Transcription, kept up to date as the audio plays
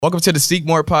Welcome to the Seek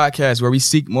More podcast, where we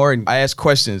seek more and I ask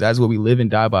questions. That's what we live and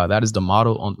die by. That is the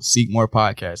motto on the Seek More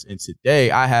podcast. And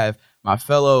today I have my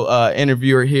fellow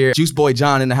interviewer here, Juice Boy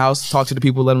John, in the house. Talk to the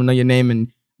people, let them know your name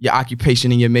and your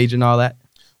occupation and your major and all that.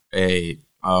 Hey,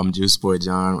 I'm Juice Boy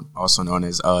John, also known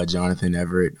as Jonathan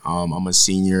Everett. I'm a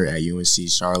senior at UNC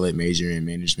Charlotte, major in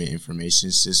Management Information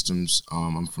Systems.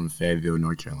 I'm from Fayetteville,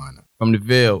 North Carolina. From the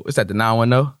Ville. What's that, the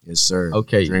 910? Yes, sir.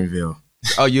 Okay. Dreamville.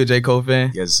 Oh, you a J. Cole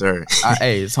fan? Yes, sir.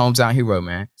 Hey, it's hometown hero,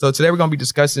 man. So today we're going to be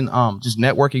discussing just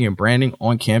networking and branding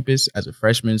on campus as a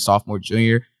freshman, sophomore,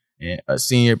 junior, and a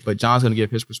senior. But John's going to give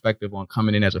his perspective on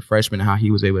coming in as a freshman and how he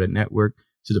was able to network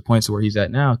to the point to where he's at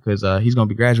now, because he's going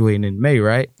to be graduating in May,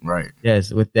 right? Right.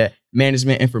 Yes, with that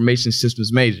Management Information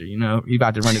Systems major. You know, he's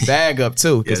about to run the bag up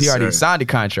too, because he already signed the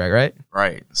contract, right?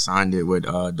 Right. Signed it with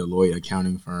Deloitte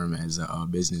accounting firm as a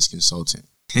business consultant.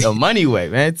 Yo, money way,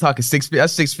 man. Talking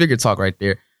that's six-figure talk right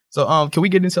there. So can we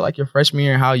get into like your freshman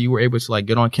year and how you were able to like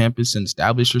get on campus and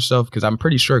establish yourself? Because I'm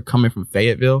pretty sure coming from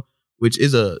Fayetteville, which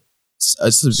is a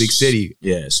big city.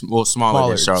 Yes, well, smaller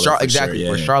than Charlotte. Exactly. Sure,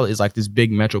 yeah. For Charlotte is like this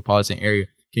big metropolitan area.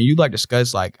 Can you like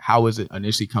discuss like how was it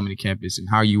initially coming to campus and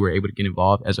how you were able to get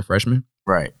involved as a freshman?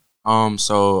 Right.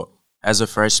 So as a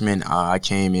freshman, I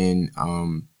came in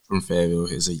from Fayetteville.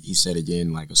 He said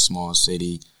again, like a small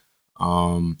city.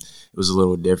 It was a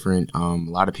little different. A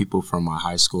lot of people from my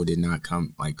high school did not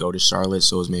go to Charlotte,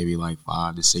 so it was maybe like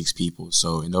 5 to 6 people.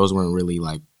 So, and those weren't really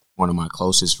like one of my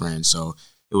closest friends. So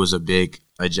it was a big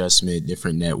adjustment,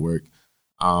 different network.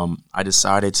 I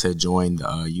decided to join the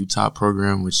UTOP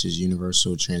program, which is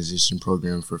Universal Transition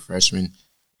Program for Freshmen.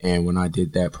 And when I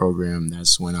did that program,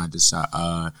 that's when I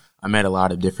I met a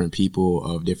lot of different people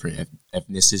of different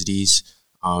ethnicities.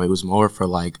 It was more for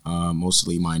like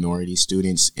mostly minority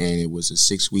students, and it was a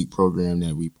 6-week program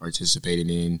that we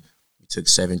participated in. We took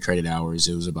 7 credit hours.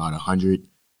 It was about 100,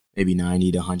 maybe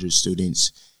 90 to 100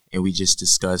 students, and we just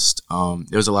discussed.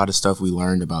 There was a lot of stuff we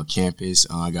learned about campus.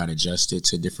 I got adjusted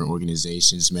to different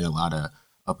organizations, met a lot of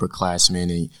upperclassmen,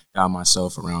 and got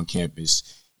myself around campus.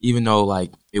 Even though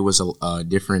like it was a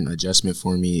different adjustment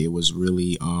for me, it was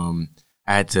really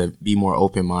I had to be more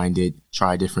open-minded,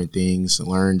 try different things,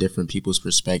 learn different people's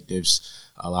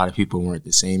perspectives. A lot of people weren't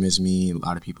the same as me. A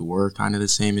lot of people were kind of the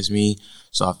same as me.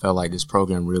 So I felt like this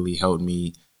program really helped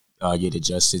me get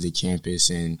adjusted to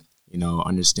campus and, you know,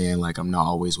 understand like I'm not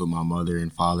always with my mother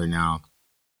and father now.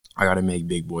 I got to make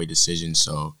big boy decisions.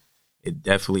 So it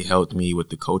definitely helped me with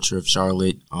the culture of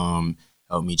Charlotte,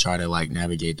 helped me try to like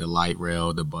navigate the light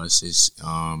rail, the buses,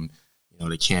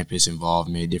 the campus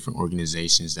involvement, different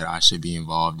organizations that I should be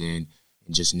involved in,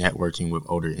 and just networking with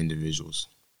older individuals.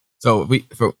 So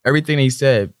for everything he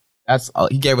said,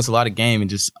 he gave us a lot of game in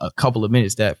just a couple of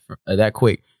minutes that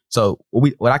quick. So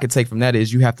what I could take from that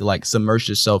is you have to like submerge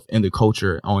yourself in the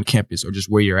culture on campus or just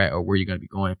where you're at or where you're going to be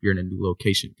going if you're in a new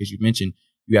location. Because you mentioned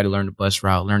you had to learn the bus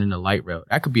route, learning the light rail.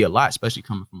 That could be a lot, especially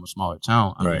coming from a smaller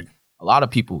town. I mean, a lot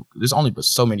of people, there's only but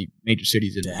so many major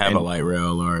cities that have a light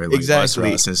rail or like bus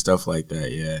routes and stuff like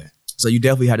that. Yeah. So you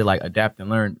definitely had to like adapt and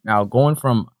learn. Now going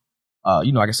from,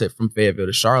 like I said, from Fayetteville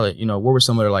to Charlotte, what were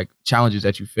some of the like challenges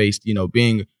that you faced,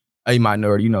 being a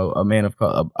minority, a man of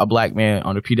color, a black man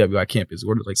on the PWI campus?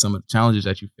 What are like some of the challenges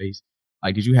that you faced?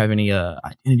 Like, did you have any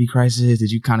identity crisis? Did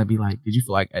you kind of did you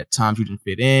feel like at times you didn't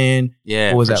fit in?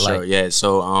 Yeah, what was that sure. like? Yeah.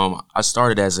 So I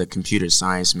started as a computer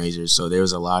science major. So there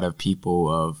was a lot of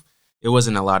there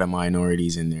wasn't a lot of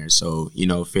minorities in there. So,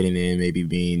 fitting in, maybe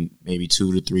being 2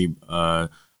 to 3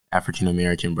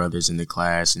 African-American brothers in the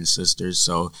class and sisters.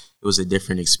 So it was a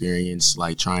different experience,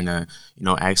 like trying to,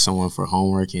 ask someone for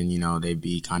homework and, they'd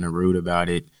be kind of rude about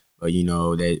it. But,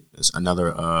 that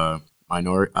another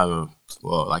minority,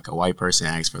 like a white person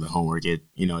asks for the homework,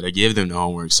 they give them the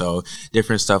homework. So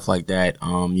different stuff like that.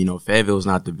 Fayetteville's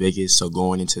not the biggest. So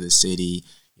going into the city,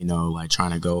 like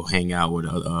trying to go hang out with,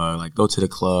 like go to the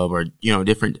club or,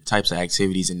 different types of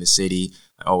activities in the city,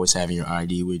 like always having your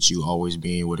ID with you, always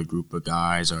being with a group of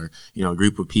guys or, a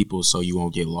group of people so you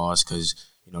won't get lost because,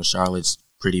 Charlotte's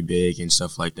pretty big and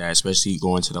stuff like that, especially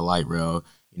going to the light rail.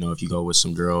 If you go with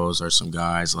some girls or some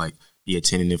guys, like be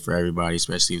attentive for everybody,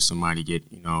 especially if somebody get,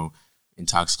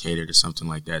 intoxicated or something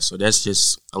like that. So that's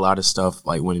just a lot of stuff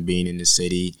like when being in the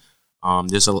city.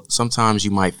 Sometimes you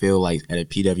might feel like at a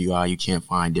PWI you can't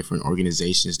find different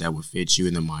organizations that would fit you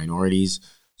in the minorities.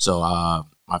 So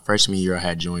my freshman year I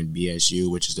had joined BSU,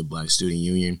 which is the Black Student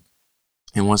Union.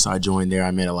 And once I joined there,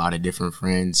 I met a lot of different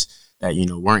friends that,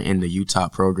 weren't in the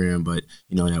UTOP program, but,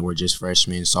 that were just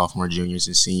freshmen, sophomore, juniors,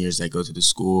 and seniors that go to the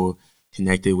school,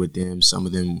 connected with them. Some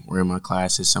of them were in my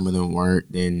classes, some of them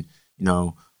weren't. Then,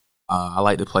 I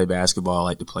like to play basketball, I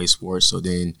like to play sports. So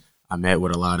then I met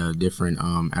with a lot of different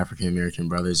African American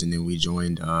brothers, and then we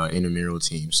joined intramural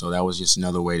team. So that was just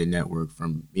another way to network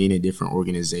from being in different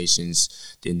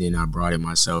organizations. Then I brought it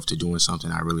myself to doing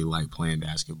something I really like, playing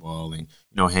basketball and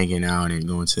hanging out and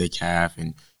going to the CAF,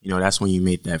 and that's when you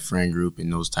make that friend group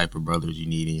and those type of brothers you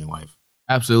need in your life.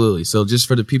 Absolutely. So just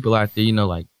for the people out there,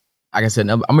 like I said,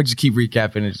 I'm gonna just keep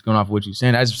recapping and just going off what you're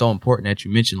saying. That's so important that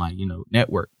you mentioned,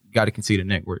 network. You got to consider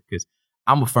network, because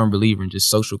I'm a firm believer in just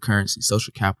social currency,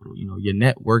 social capital. Your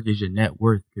network is your net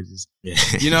worth, because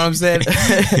it's, you know what I'm saying?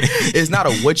 It's not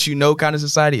a what you know kind of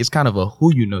society. It's kind of a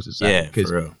who you know society. Yeah,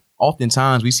 for real.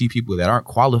 Oftentimes we see people that aren't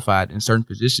qualified in certain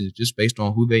positions just based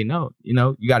on who they know.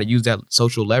 You got to use that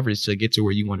social leverage to get to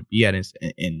where you want to be at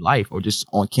in life, or just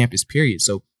on campus, period.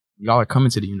 So y'all are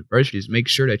coming to the universities, make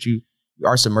sure that you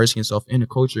are submersing yourself in the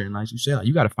culture, and like you said,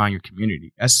 you got to find your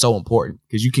community. That's so important,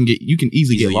 because you can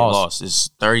easily get lost. There's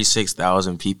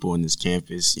 36,000 people in this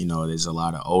campus. There's a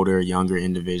lot of older, younger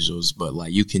individuals, but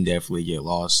you can definitely get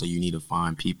lost. So you need to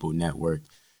find people, network,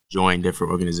 join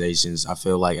different organizations. I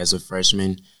feel like as a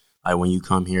freshman, when you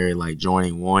come here,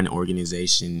 joining one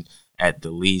organization at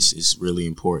the least is really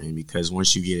important, because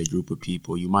once you get a group of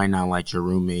people, you might not like your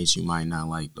roommates, you might not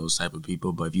like those type of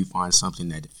people, but if you find something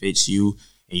that fits you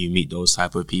and you meet those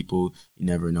type of people, you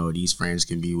never know. These friends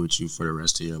can be with you for the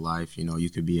rest of your life. You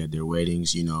could be at their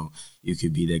weddings. You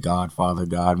could be their godfather,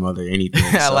 godmother, anything.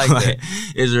 I like that.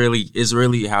 It's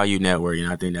really how you network, and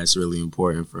I think that's really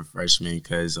important for freshmen,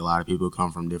 because a lot of people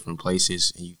come from different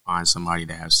places, and you find somebody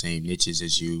that have same niches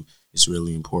as you. It's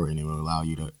really important. It will allow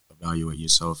you to evaluate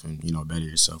yourself and better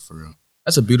yourself for real.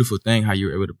 That's a beautiful thing, how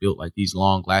you're able to build these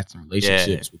long lasting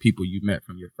relationships with people you met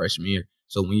from your freshman year.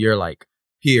 So when you're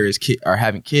peers are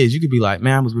having kids, you could be like,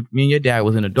 man, me and your dad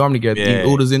was in a dorm together eating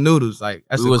oodles and noodles.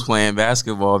 We was playing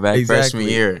basketball back freshman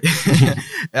year. And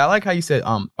I like how you said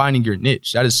finding your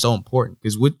niche. That is so important,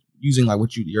 because with using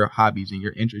your hobbies and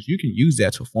your interests, you can use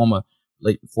that to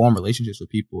form relationships with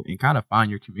people and kind of find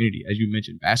your community. As you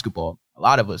mentioned, basketball. A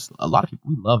lot of people,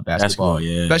 we love basketball,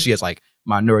 especially as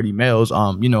minority males.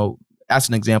 That's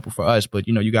an example for us. But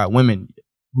you got women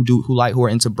who are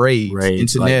into braids,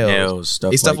 into nails,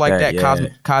 stuff like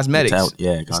that. Cosmetics,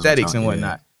 aesthetics, and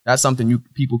whatnot. That's something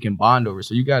people can bond over.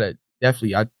 So you gotta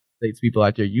definitely, I say to people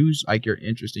out there, use your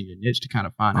interest in your niche to kind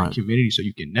of find a community, so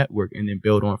you can network and then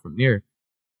build on from there.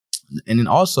 And then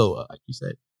also, like you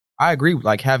said, I agree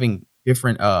with having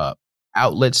different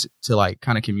outlets to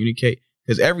kind of communicate,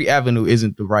 because every avenue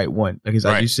isn't the right one. Because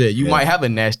like you said, you might have a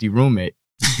nasty roommate.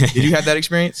 Did you have that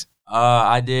experience?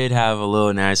 I did have a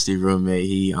little nasty roommate.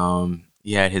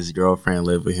 He had his girlfriend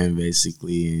live with him,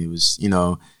 basically, and it was,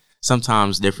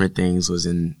 sometimes different things was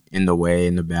in the way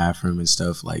in the bathroom and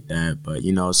stuff like that. But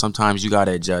sometimes you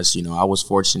gotta adjust. I was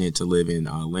fortunate to live in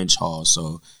Lynch Hall,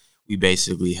 so we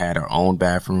basically had our own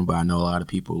bathroom. But I know a lot of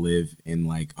people live in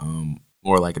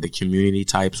more the community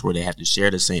types, where they have to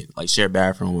share the same share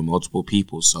bathroom with multiple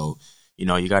people. So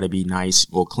you got to be nice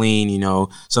or clean.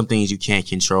 Some things you can't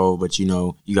control, but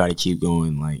you got to keep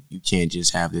going. You can't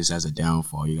just have this as a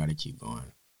downfall. You got to keep going.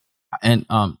 And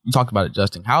you talked about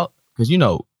adjusting. How? Because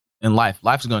in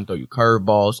life's going to throw you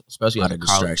curveballs, especially as a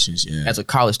distractions. Yeah. As a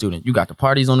college student, you got the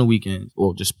parties on the weekends,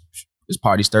 or just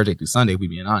parties Thursday through Sunday. If we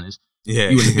being honest. Yeah.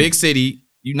 You in a big city.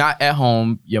 You're not at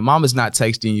home. Your mama's not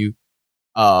texting you.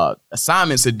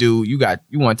 Assignments to do. You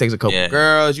want to text a couple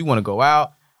girls. You want to go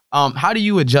out. How do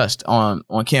you adjust on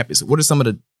campus? What are some of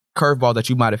the curveballs that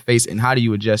you might have faced, and how do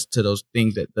you adjust to those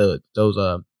things that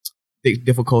those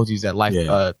difficulties that life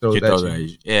throws at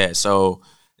you? Yeah, so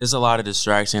there's a lot of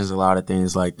distractions, a lot of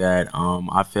things like that.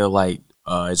 I feel like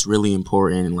it's really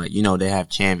important. They have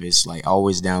Canvas.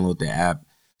 Always download the app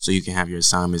so you can have your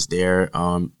assignments there.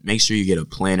 Make sure you get a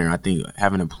planner. I think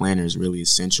having a planner is really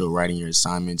essential. Writing your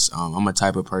assignments. I'm a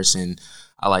type of person,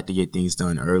 I like to get things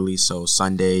done early. So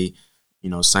Sunday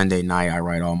night, I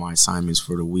write all my assignments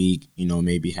for the week,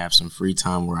 maybe have some free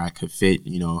time where I could fit,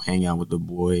 hang out with the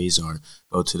boys or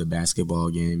go to the basketball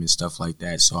game and stuff like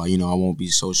that. So, I won't be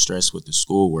so stressed with the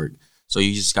schoolwork. So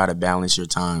you just got to balance your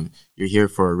time. You're here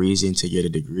for a reason, to get a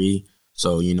degree.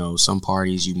 So, some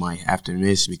parties you might have to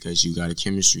miss because you got a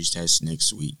chemistry test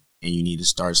next week and you need to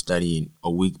start studying a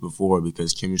week before,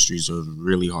 because chemistry is a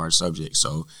really hard subject.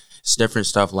 So it's different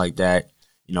stuff like that.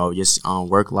 Just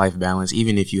work-life balance.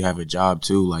 Even if you have a job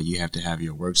too, you have to have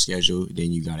your work schedule.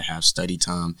 Then you got to have study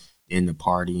time. Then the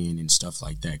partying and stuff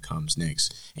like that comes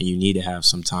next. And you need to have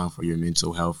some time for your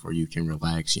mental health where you can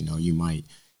relax. You might,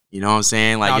 what I'm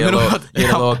saying? Get a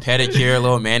little pedicure, a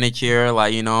little manicure.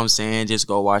 You know what I'm saying? Just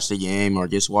go watch the game, or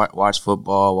just watch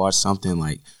football, watch something.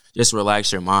 just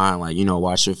relax your mind, like,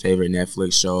 watch your favorite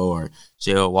Netflix show or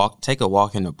chill, take a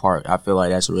walk in the park. I feel like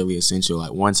that's really essential,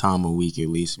 like one time a week at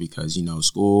least, because,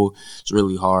 school is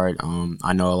really hard.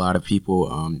 I know a lot of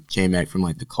people came back from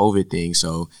like the COVID thing.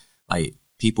 So like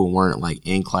people weren't like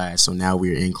in class. So now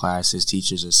we're in classes,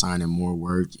 teachers are assigning more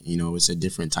work, it's a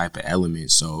different type of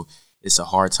element. So it's a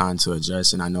hard time to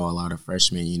adjust. And I know a lot of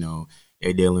freshmen,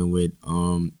 they're dealing with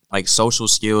like social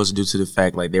skills due to the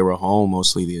fact like they were home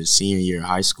mostly their senior year of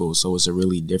high school. So it's a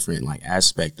really different like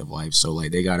aspect of life. So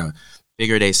like they gotta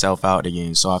figure themselves out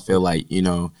again. So I feel like,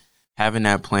 having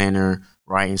that planner,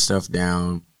 writing stuff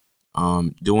down,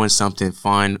 doing something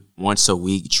fun once a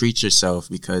week, treat yourself,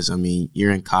 because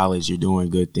you're in college, you're doing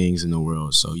good things in the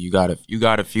world. So you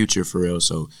got a future for real.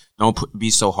 So don't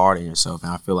be so hard on yourself.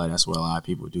 And I feel like that's what a lot of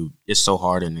people do. It's so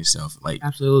hard on themselves. Like,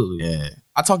 absolutely. Yeah.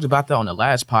 I talked about that on the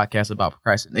last podcast about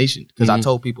procrastination, because I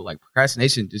told people like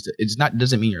procrastination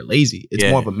doesn't mean you're lazy. It's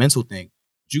more of a mental thing.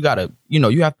 But you gotta,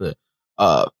 you have to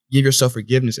give yourself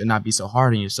forgiveness and not be so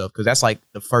hard on yourself, because that's like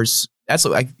the first. That's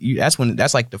like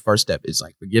the first step is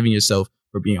like forgiving yourself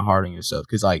for being hard on yourself,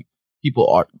 because like people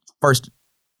are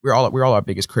we're all our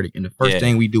biggest critic, and the first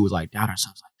thing we do is like doubt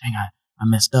ourselves, like dang I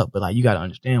messed up, but like you got to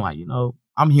understand, like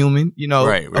I'm human,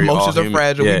 right, emotions are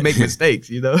fragile, we make mistakes,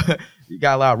 you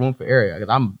got a lot of room for error, because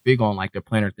I'm big on like the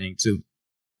planner thing too.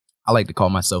 I like to call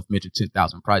myself Mr.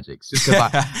 10,000 Projects, just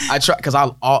because I try, because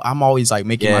I'm always like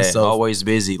making myself always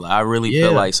busy. Like I really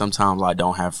feel like sometimes I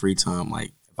don't have free time.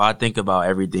 Like if I think about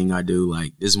everything I do,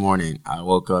 like this morning I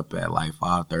woke up at like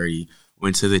 5:30,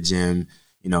 went to the gym,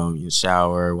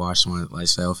 shower, wash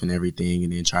myself and everything,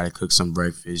 and then try to cook some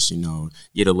breakfast,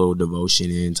 get a little devotion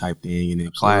in type thing, and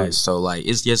then class. So like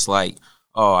it's just like,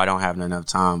 oh, I don't have enough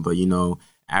time, but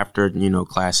after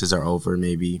classes are over,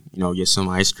 maybe get some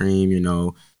ice cream,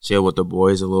 chill with the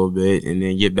boys a little bit, and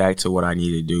then get back to what I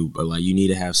need to do. But like you need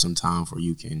to have some time where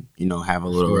you can have a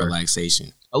little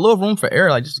relaxation, a little room for error,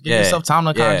 like just give yourself time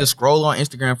to kind of just scroll on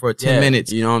Instagram for 10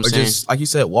 minutes, you know what I'm saying, just like you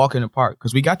said, walk in the park,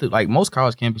 because we got to, like, most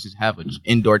college campuses have an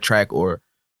indoor track or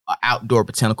an outdoor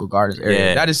botanical gardens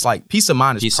area. That is like peace of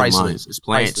mind is priceless. It's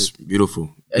plants,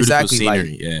 beautiful exactly,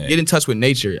 scenery. Like, get in touch with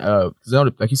nature,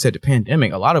 because like you said, the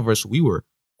pandemic, a lot of us, we were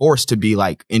forced to be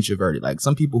like introverted. Like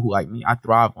some people who like me, I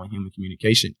thrive on human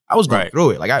communication. I was going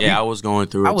through it. Like I was going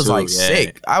through it. I was too. like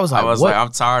sick. I was like, like,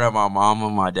 I'm tired of my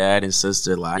mama, my dad, and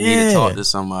sister. Like I need to talk to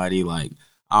somebody. Like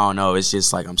I don't know. It's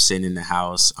just like I'm sitting in the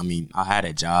house. I had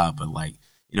a job, but like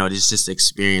this just the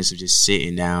experience of just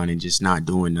sitting down and just not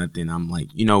doing nothing. I'm like,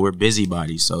 we're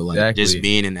busybodies, so like just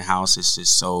being in the house is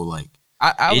just so like.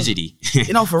 I was, fidgety.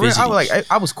 For real,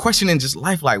 I was questioning just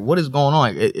life, like what is going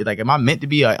on? Like, am I meant to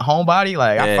be a homebody?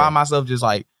 Like, I find myself just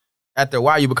like, after a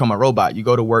while, you become a robot. You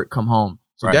go to work, come home.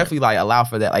 So definitely like allow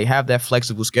for that. Like have that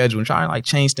flexible schedule and try and like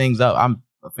change things up. I'm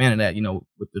a fan of that.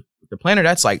 With the planner,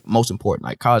 that's like most important.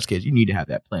 Like college kids, you need to have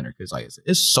that planner, because like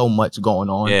it's so much going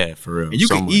on. Yeah, for real. And you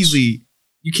can easily.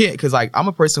 You can't, because like I'm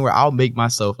a person where I'll make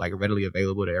myself like readily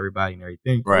available to everybody and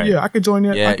everything. Right. Yeah, I could join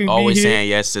that. Yeah, I can always be here. saying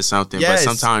yes to something. Yes.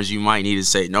 But sometimes you might need to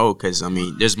say no, because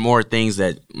there's more things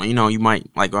that you might,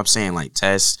 like I'm saying, like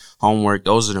tests, homework.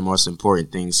 Those are the most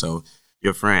important things. So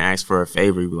your friend asks for a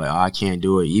favor, you be like, oh, I can't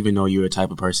do it, even though you're a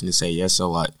type of person to say yes a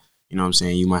lot. You know what I'm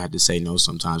saying? You might have to say no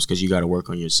sometimes, because you got to work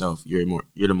on yourself. You're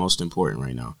the most important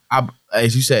right now.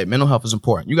 As you said, mental health is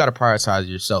important. You got to prioritize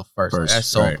yourself first. That's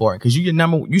so important, because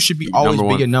you should be always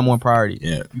be your number one priority.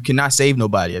 Yeah. You cannot save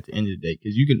nobody at the end of the day,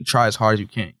 because you can try as hard as you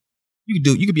can.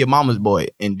 You could be a mama's boy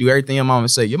and do everything your mama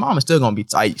say. Your mama's still gonna be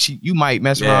tight. You might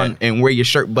mess around and wear your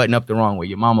shirt button up the wrong way.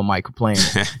 Your mama might complain.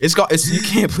 You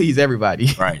can't please everybody.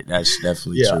 Right. That's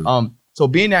definitely true. So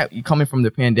being that you coming from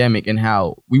the pandemic and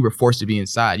how we were forced to be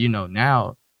inside,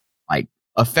 now like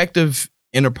effective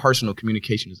interpersonal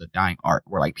communication is a dying art,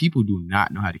 where like people do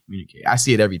not know how to communicate. I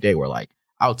see it every day, where like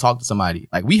I'll talk to somebody,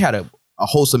 like we had a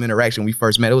wholesome interaction when we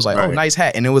first met. It was like, oh, nice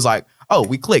hat. And it was like, oh,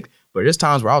 we clicked. But there's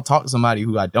times where I'll talk to somebody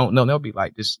who I don't know, and they'll be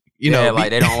like, just, like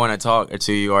they don't want to talk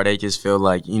to you, or they just feel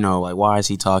like, like, why is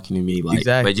he talking to me? Like,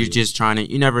 exactly. But you're just trying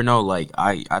to, you never know. Like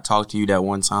I talked to you that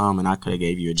one time, and I could have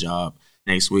gave you a job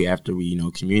next week after we,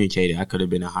 communicated. I could have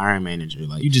been a hiring manager.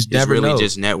 Like, you just never know.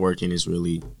 Just networking is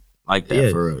really like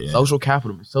that for real. Yeah. Social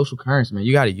capital, social currency, man.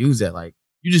 You got to use that. Like,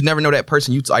 you just never know that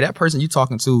person you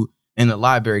talking to in the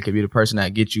library could be the person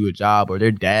that gets you a job, or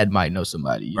their dad might know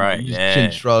somebody. You just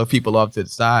shouldn't shrug people off to the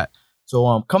side.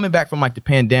 So coming back from like the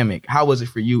pandemic, how was it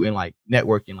for you in like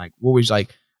networking? Like what was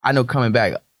like, I know coming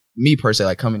back, me per se,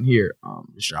 like coming here,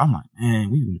 I'm like, man,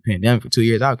 we've been in the pandemic for 2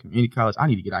 years. I was community college. I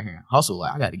need to get out here and hustle.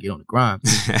 Like I got to get on the grind.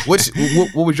 What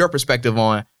was your perspective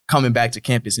on coming back to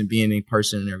campus and being in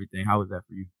person and everything? How was that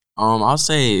for you? I'll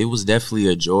say it was definitely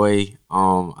a joy.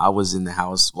 I was in the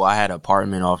house. Well, I had an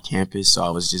apartment off campus, so I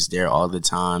was just there all the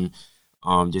time.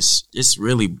 Just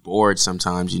really bored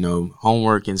sometimes.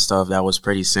 Homework and stuff that was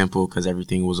pretty simple because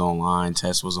everything was online.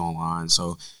 Test was online,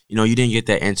 so you didn't get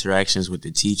that interactions with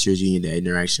the teachers. You didn't get the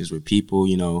interactions with people.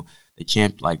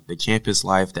 The campus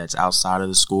life that's outside of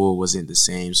the school wasn't the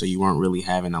same, so you weren't really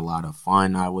having a lot of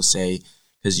fun, I would say,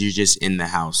 because you're just in the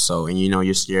house. So, and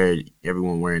you're scared,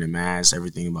 everyone wearing a mask,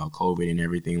 everything about COVID and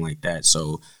everything like that.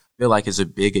 So I feel like it's a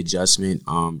big adjustment,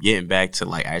 getting back to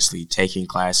like actually taking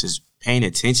classes, paying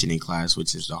attention in class,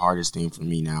 which is the hardest thing for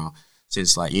me now,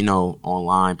 since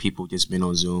online, people just been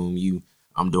on Zoom.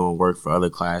 I'm doing work for other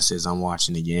classes. I'm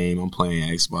watching the game. I'm playing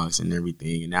Xbox and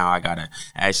everything. And now I got to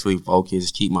actually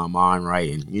focus, keep my mind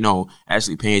right, and,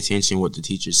 actually pay attention what the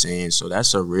teacher's saying. So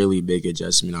that's a really big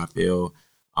adjustment, I feel.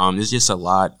 There's just a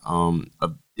lot of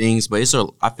things, but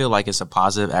I feel like it's a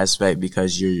positive aspect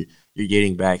because you're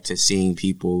getting back to seeing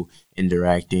people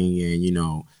interacting, and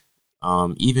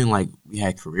even like we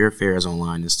had career fairs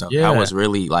online and stuff. Yeah. That was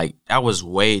really that was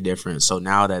way different. So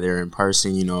now that they're in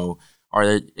person,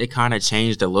 or it kind of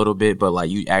changed a little bit, but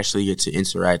you actually get to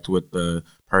interact with the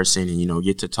person and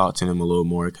get to talk to them a little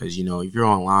more, because if you're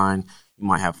online, you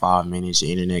might have 5 minutes,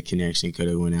 your internet connection could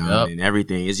have went out, and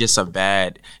everything. It's just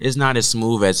it's not as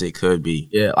smooth as it could be.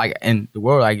 Yeah, and the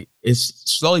world, it's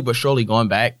slowly but surely going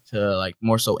back to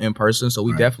more so in person. So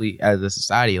we definitely, as a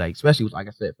society, especially like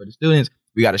I said, for the students,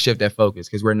 we got to shift that focus,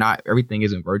 because everything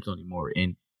isn't virtual anymore.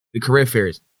 And the career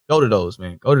fairs, go to those,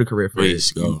 man. Go to the career fairs.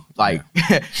 Please go.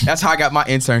 That's how I got my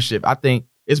internship. I think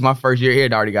it's my first year here.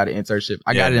 I already got an internship.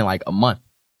 I got it in a month,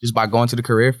 just by going to the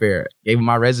career fair. Gave them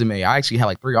my resume. I actually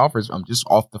had 3 offers just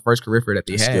off the first career fair that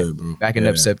they had back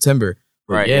in September.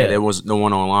 But right. Yeah, there was the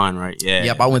one online, right? Yeah.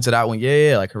 Yep, I went to that one.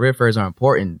 Yeah. Career fairs are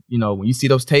important. When you see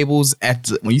those tables and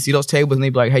they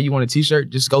be like, "Hey, you want a T-shirt?"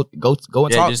 Just go and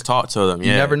talk. Yeah, just talk to them.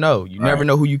 You never know. You never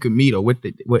know who you can meet or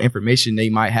what information they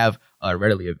might have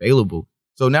readily available.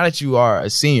 So now that you are a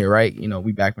senior, right?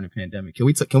 We back from the pandemic. Can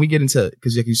we get into,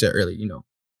 because like you said earlier,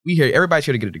 everybody's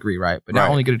here to get a degree, right? But not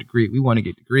only get a degree, we want to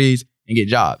get degrees and get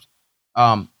jobs.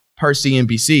 Per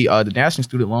CNBC, the national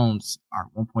student loans are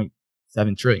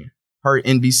 1.7 trillion per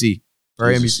NBC.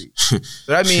 So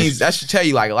that means, that should tell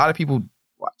you, a lot of people,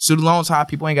 student loans high,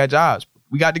 people ain't got jobs.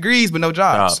 We got degrees, but no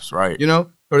jobs. Right.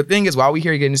 So the thing is, while we're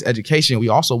here getting this education, we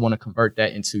also want to convert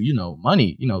that into,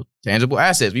 money, tangible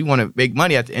assets. We want to make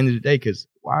money at the end of the day, because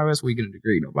why else we get a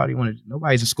degree?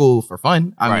 Nobody's in school for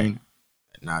fun. I mean,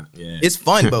 it's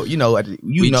fun, but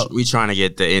we trying to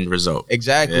get the end result.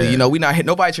 Exactly. We not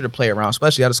nobody's here to play around,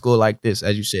 especially at a school like this,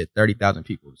 as you said, 30,000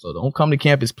 people. So don't come to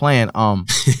campus playing.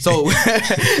 So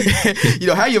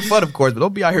have your fun, of course, but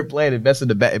don't be out here playing, investing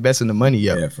the money.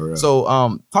 Yeah, for real. So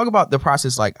talk about the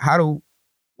process.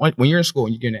 When you're in school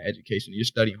and you're getting an education, you're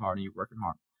studying hard and you're working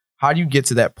hard, how do you get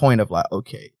to that point of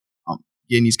okay,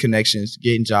 getting these connections,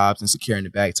 getting jobs, and securing the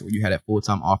bag to where you had that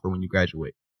full-time offer when you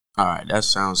graduate? All right, that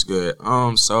sounds good.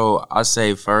 So I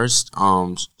say first,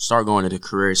 start going to the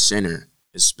career center,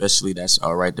 especially that's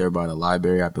right there by the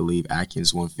library. I believe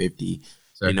Atkins 150.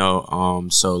 Sure.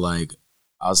 So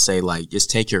I'll say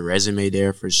just take your resume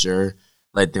there for sure.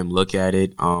 Let them look at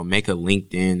it. Make a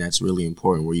LinkedIn. That's really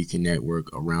important, where you can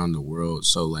network around the world.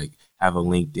 So have a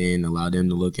LinkedIn, allow them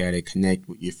to look at it, connect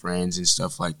with your friends and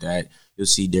stuff like that. You'll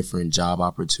see different job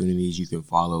opportunities. You can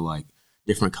follow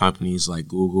different companies like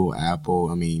Google,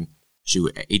 Apple.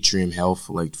 Atrium Health,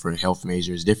 for health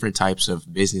majors, different types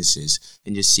of businesses,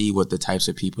 and just see what the types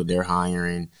of people they're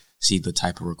hiring, see the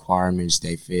type of requirements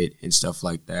they fit and stuff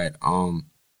like that.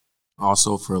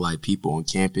 Also for people on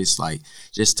campus,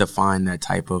 just to find that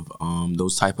type of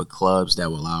those type of clubs that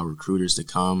will allow recruiters to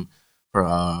come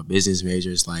for business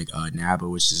majors, NABA,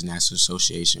 which is National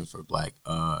Association for Black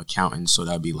Accountants. So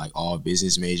that'd be all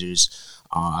business majors.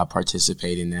 I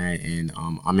participate in that, and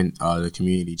I'm in the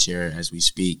community chair as we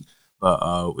speak.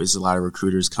 But there's a lot of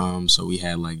recruiters come. So we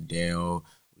had Dale,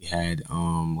 we had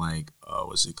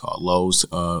what's it called, Lowe's,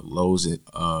 and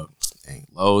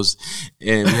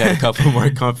we had a couple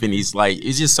more companies.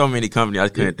 It's just so many companies, I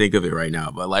couldn't think of it right now.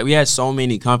 But we had so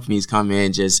many companies come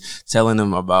in, just telling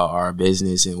them about our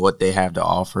business and what they have to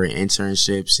offer,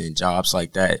 internships and jobs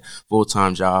like that,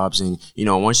 full-time jobs. And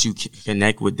once you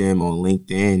connect with them on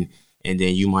LinkedIn, and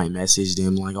then you might message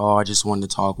them oh, I just wanted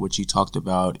to talk what you talked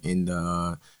about in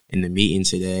the meeting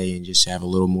today, and just have a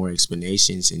little more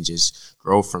explanations and just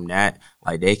grow from that.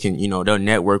 They can, they'll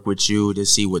network with you to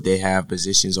see what they have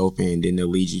positions open, and then they'll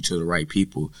lead you to the right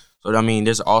people. So I mean,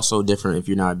 there's also different if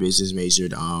you're not business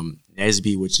majored.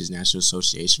 NSB, which is National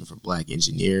Association for Black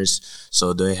Engineers,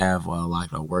 so they have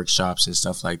workshops and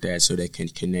stuff like that, so they can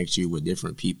connect you with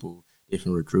different people,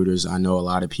 different recruiters. I know a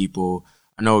lot of people.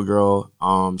 I know a girl.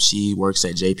 She works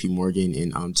at J.P. Morgan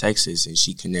in Texas, and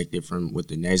she connected with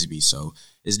the NSB. So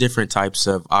it's different types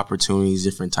of opportunities,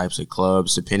 different types of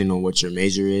clubs, depending on what your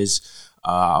major is.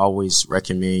 I always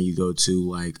recommend you go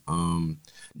to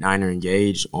Niner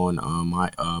Engage on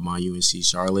my UNC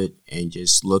Charlotte, and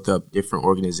just look up different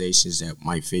organizations that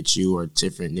might fit you or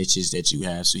different niches that you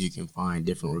have, so you can find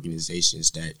different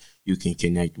organizations that you can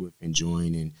connect with and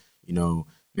join, and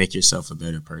make yourself a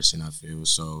better person. I feel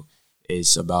so.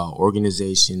 It's about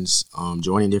organizations,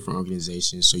 joining different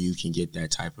organizations so you can get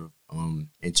that type of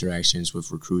interactions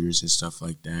with recruiters and stuff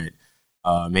like that.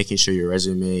 Making sure your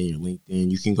resume, your LinkedIn,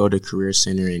 you can go to Career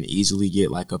Center and easily get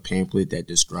like a pamphlet that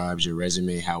describes your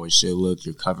resume, how it should look,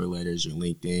 your cover letters, your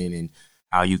LinkedIn, and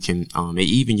how you can, it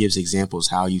even gives examples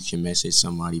how you can message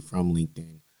somebody from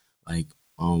LinkedIn,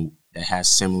 that has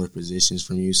similar positions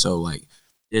from you. So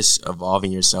just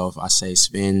evolving yourself, I say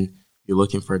you're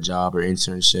looking for a job or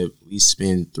internship, at least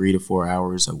spend 3 to 4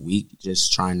 hours a week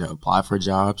just trying to apply for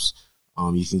jobs.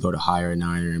 You can go to Hire a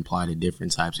Niner and apply to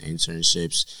different types of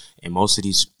internships. And most of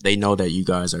these, they know that you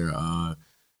guys are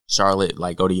Charlotte,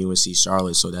 go to UNC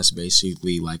Charlotte. So that's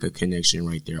basically like a connection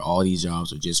right there. All these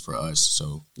jobs are just for us.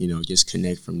 So, just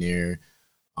connect from there,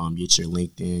 get your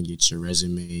LinkedIn, get your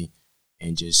resume,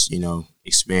 and just,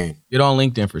 expand. Get on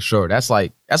LinkedIn for sure. That's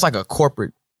like a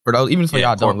corporate, for those, even if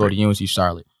y'all don't go to UNC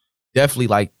Charlotte.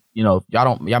 Definitely y'all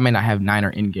may not have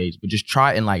Niner Engage, but just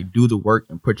try and do the work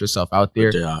and put yourself out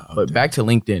there. But back to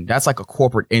LinkedIn, that's like a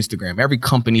corporate Instagram. Every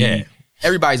company,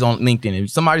 everybody's on LinkedIn. If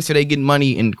somebody say they getting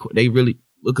money and they really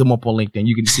look them up on LinkedIn,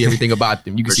 you can see everything about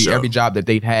them. You can see every job that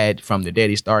they've had from the day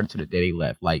they started to the day they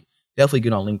left. Definitely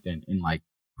get on LinkedIn and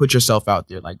put yourself out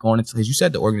there. Going into, because you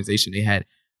said the organization they had,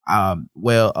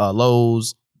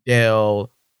 Lowe's,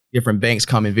 Dell, different banks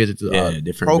come and visit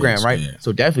the program, banks, right? Yeah.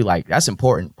 So definitely, that's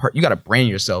important. You got to brand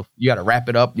yourself. You got to wrap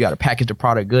it up. You got to package the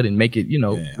product good and make it,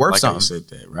 work something. I said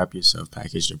that. Wrap yourself,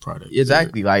 package the product.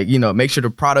 Exactly. Good. Make sure the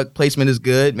produment placement is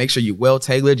good. Make sure you're well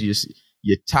tailored.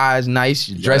 Your tie is nice.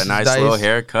 Your dress is nice. Little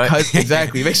haircut.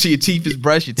 Exactly. Make sure your teeth is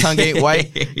brushed. Your tongue ain't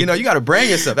white. You got to brand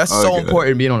yourself. That's so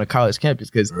important being on a college campus,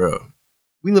 because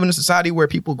we live in a society where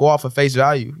people go off of face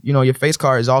value. Your face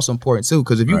card is also important too,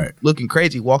 because if you're looking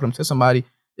crazy, walking up to somebody,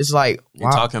 it's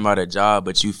you're talking about a job,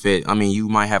 but you fit. I mean, you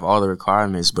might have all the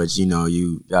requirements, but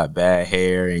you got bad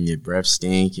hair and your breath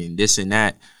stink and this and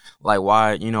that. Why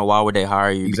would they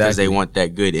hire you? Because they want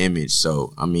that good image.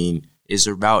 So, I mean, it's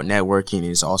about networking, and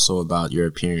it's also about your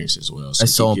appearance as well. So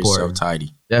that's so keep important. Yourself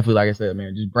tidy. Definitely, like I said,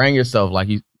 man, just bring yourself.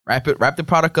 You wrap the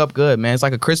product up good, man. It's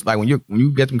like a Christmas. When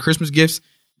you get them Christmas gifts,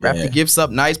 wrap the gifts up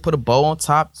nice, put a bow on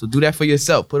top. So do that for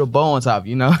yourself. Put a bow on top,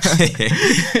 I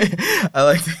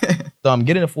like that. So I'm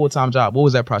getting a full-time job. What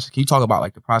was that process? Can you talk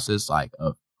about the process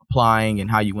of applying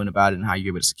and how you went about it and how you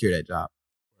were able to secure that job?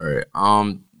 All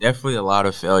right. Definitely a lot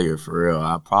of failure, for real.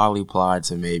 I probably applied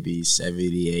to maybe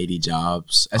 70, 80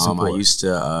 jobs. That's important. I used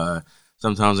to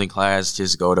sometimes in class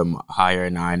just go to Hire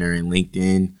a Niner and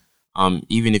LinkedIn.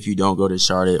 Even if you don't go to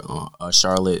Charlotte,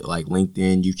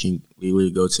 LinkedIn, you can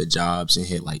literally go to jobs and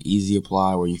hit easy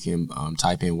apply, where you can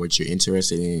type in what you're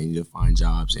interested in, and you'll find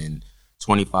jobs in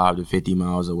 25 to 50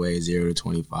 miles away, 0 to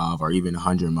 25, or even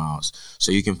 100 miles.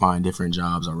 So you can find different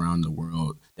jobs around the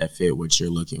world that fit what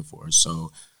you're looking for.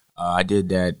 So I did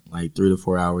that 3 to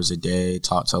 4 hours a day,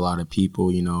 talked to a lot of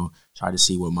people, try to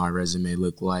see what my resume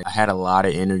looked like. I had a lot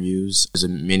of interviews. There's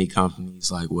many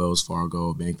companies like Wells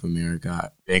Fargo, Bank of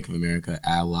America,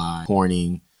 Ally,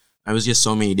 Corning. It was just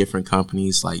so many different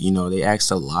companies. They asked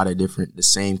a lot of the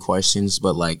same questions,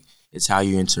 but it's how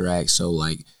you interact. So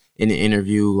in the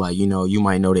interview, you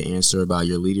might know the answer about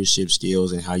your leadership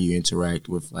skills and how you interact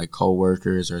with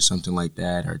coworkers or something like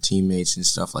that, or teammates and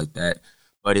stuff like that.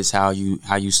 But it's how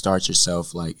you start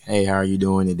yourself. Hey, how are you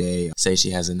doing today? Say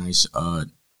she has a nice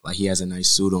he has a nice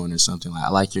suit on or something. I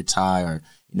like your tie. Or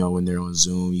when they're on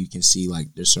Zoom, you can see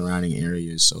their surrounding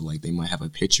areas. So they might have a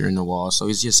picture in the wall. So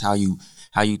it's just how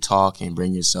you talk and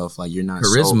bring yourself. You're not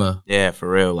charisma. Yeah, for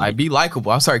real. Be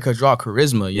likable. I'm sorry, because you're all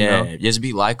charisma. You know? Just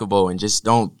be likable, and just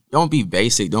don't be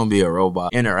basic. Don't be a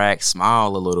robot. Interact,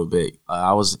 smile a little bit.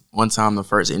 I was one time, the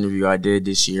first interview I did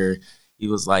this year, he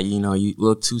was you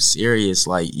look too serious.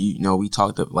 We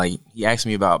talked he asked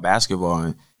me about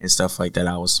basketball and stuff like that.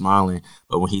 I was smiling,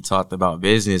 but when he talked about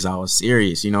business, I was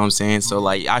serious. You know what I'm saying? So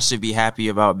I should be happy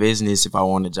about business if I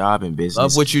want a job in business.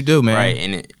 Love what you do, man. Right,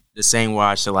 and the same way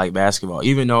I should like basketball.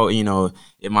 Even though,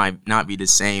 it might not be the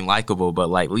same likable, but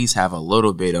like at least have a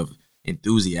little bit of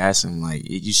enthusiasm. Like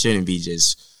you shouldn't be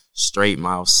just straight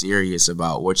mouth serious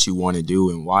about what you want to do,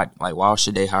 and why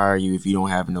should they hire you if you don't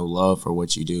have no love for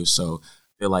what you do? So I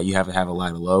feel like you have to have a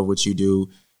lot of love what you do.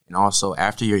 And also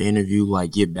after your interview,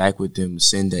 like get back with them,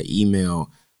 send an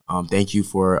email. Thank you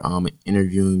for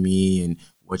interviewing me and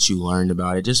what you learned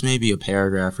about it. Just maybe a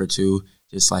paragraph or two,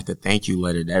 just like a thank you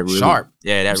letter. That really sharp.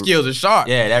 Yeah, that skills are sharp.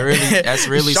 Yeah, that's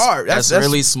really sharp. That's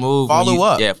really smooth. Follow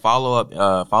up. Yeah,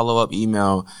 follow up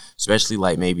email, especially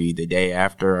like maybe the day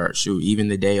after or even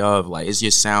the day of. Like it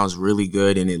just sounds really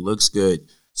good and it looks good.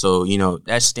 So,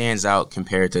 that stands out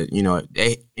compared to,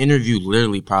 they interview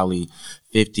literally probably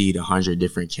 50 to 100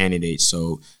 different candidates.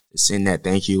 So to send that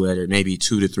thank you letter, maybe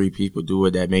 2 to 3 people do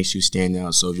it, that makes you stand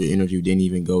out. So if your interview didn't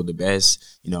even go the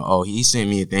best, he sent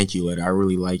me a thank you letter. I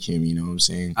really like him. You know what I'm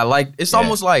saying? It's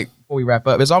almost like, before we wrap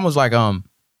up, it's almost like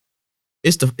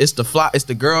it's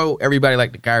the girl everybody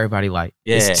like, the guy everybody like.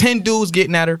 Yeah. It's 10 dudes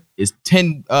getting at her. It's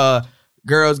 10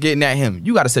 girls getting at him.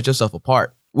 You got to set yourself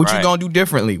apart. What you gonna do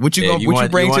differently? What you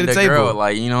bring to the table? Girl,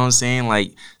 like, you know what I'm saying?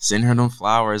 Like send her them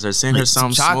flowers or send her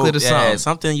some chocolate smooth, or something. Yeah,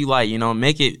 something you like.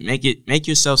 Make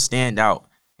yourself stand out.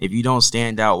 If you don't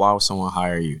stand out, why would someone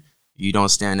hire you? If you don't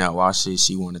stand out, why should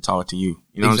she want to talk to you?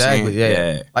 You know exactly, what I'm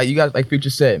saying? Yeah. Like you got, like Future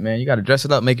said, man, you got to dress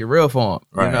it up, make it real for him.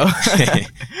 Right.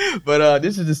 But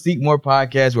this is the Seek More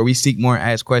podcast where we seek more and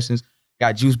ask questions.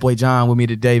 Got Juice Boy John with me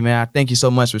today, man. I thank you so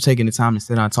much for taking the time to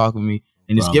sit down and talk with me.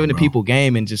 And just giving the people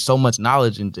game and just so much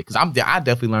knowledge, and because I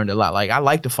definitely learned a lot. Like I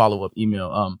like the follow up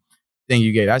email thing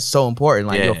you gave. That's so important.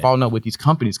 Like you're following up with these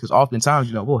companies, because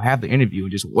oftentimes we'll have the interview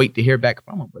and just wait to hear back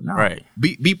from them. But no,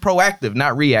 be proactive,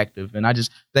 not reactive. And I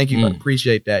just thank you. I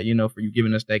appreciate that. For you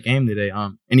giving us that game today.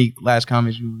 Any last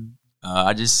comments you?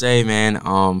 I just say, man,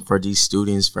 for these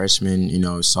students,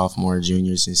 freshmen, sophomore,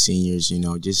 juniors, and seniors,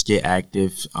 just get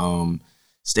active.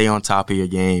 Stay on top of your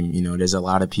game. There's a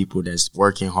lot of people that's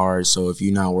working hard. So if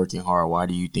you're not working hard, why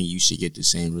do you think you should get the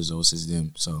same results as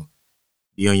them? So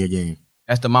be on your game.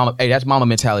 That's the mama. Hey, that's mama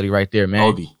mentality right there,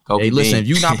 man. Kobe hey, listen, Bean. if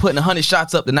you're not putting 100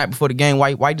 shots up the night before the game, why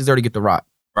you deserve to get the rock?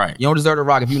 Right. You don't deserve the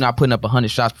rock if you're not putting up 100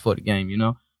 shots before the game,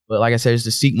 But like I said, it's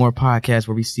the Seek More podcast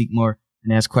where we seek more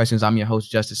and ask questions. I'm your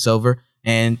host, Justice Silver,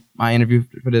 and my interview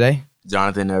for today,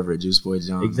 Jonathan Everett, Juice Boy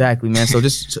John. Exactly, man. So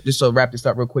just to wrap this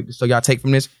up real quick, just so y'all take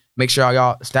from this, make sure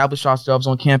y'all establish yourselves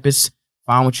on campus,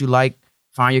 find what you like,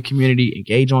 find your community,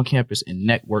 engage on campus, and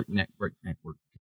network.